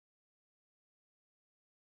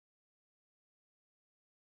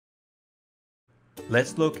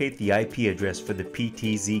Let's locate the IP address for the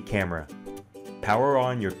PTZ camera. Power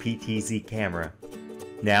on your PTZ camera.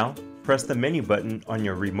 Now, press the menu button on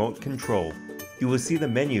your remote control. You will see the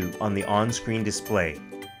menu on the on-screen display.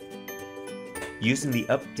 Using the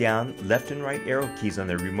up, down, left and right arrow keys on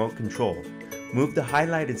the remote control, move the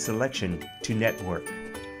highlighted selection to Network.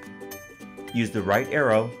 Use the right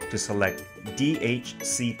arrow to select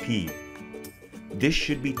DHCP. This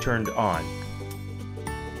should be turned on.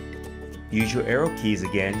 Use your arrow keys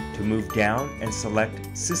again to move down and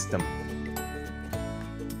select System.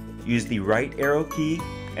 Use the right arrow key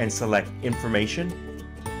and select Information.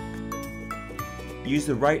 Use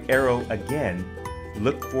the right arrow again,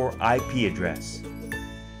 look for IP address.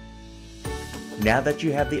 Now that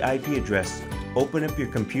you have the IP address, open up your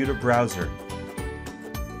computer browser.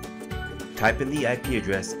 Type in the IP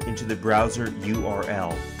address into the browser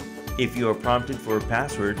URL. If you are prompted for a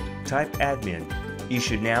password, type admin. You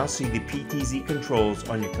should now see the PTZ controls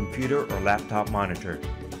on your computer or laptop monitor.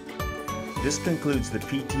 This concludes the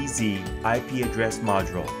PTZ IP address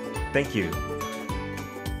module. Thank you.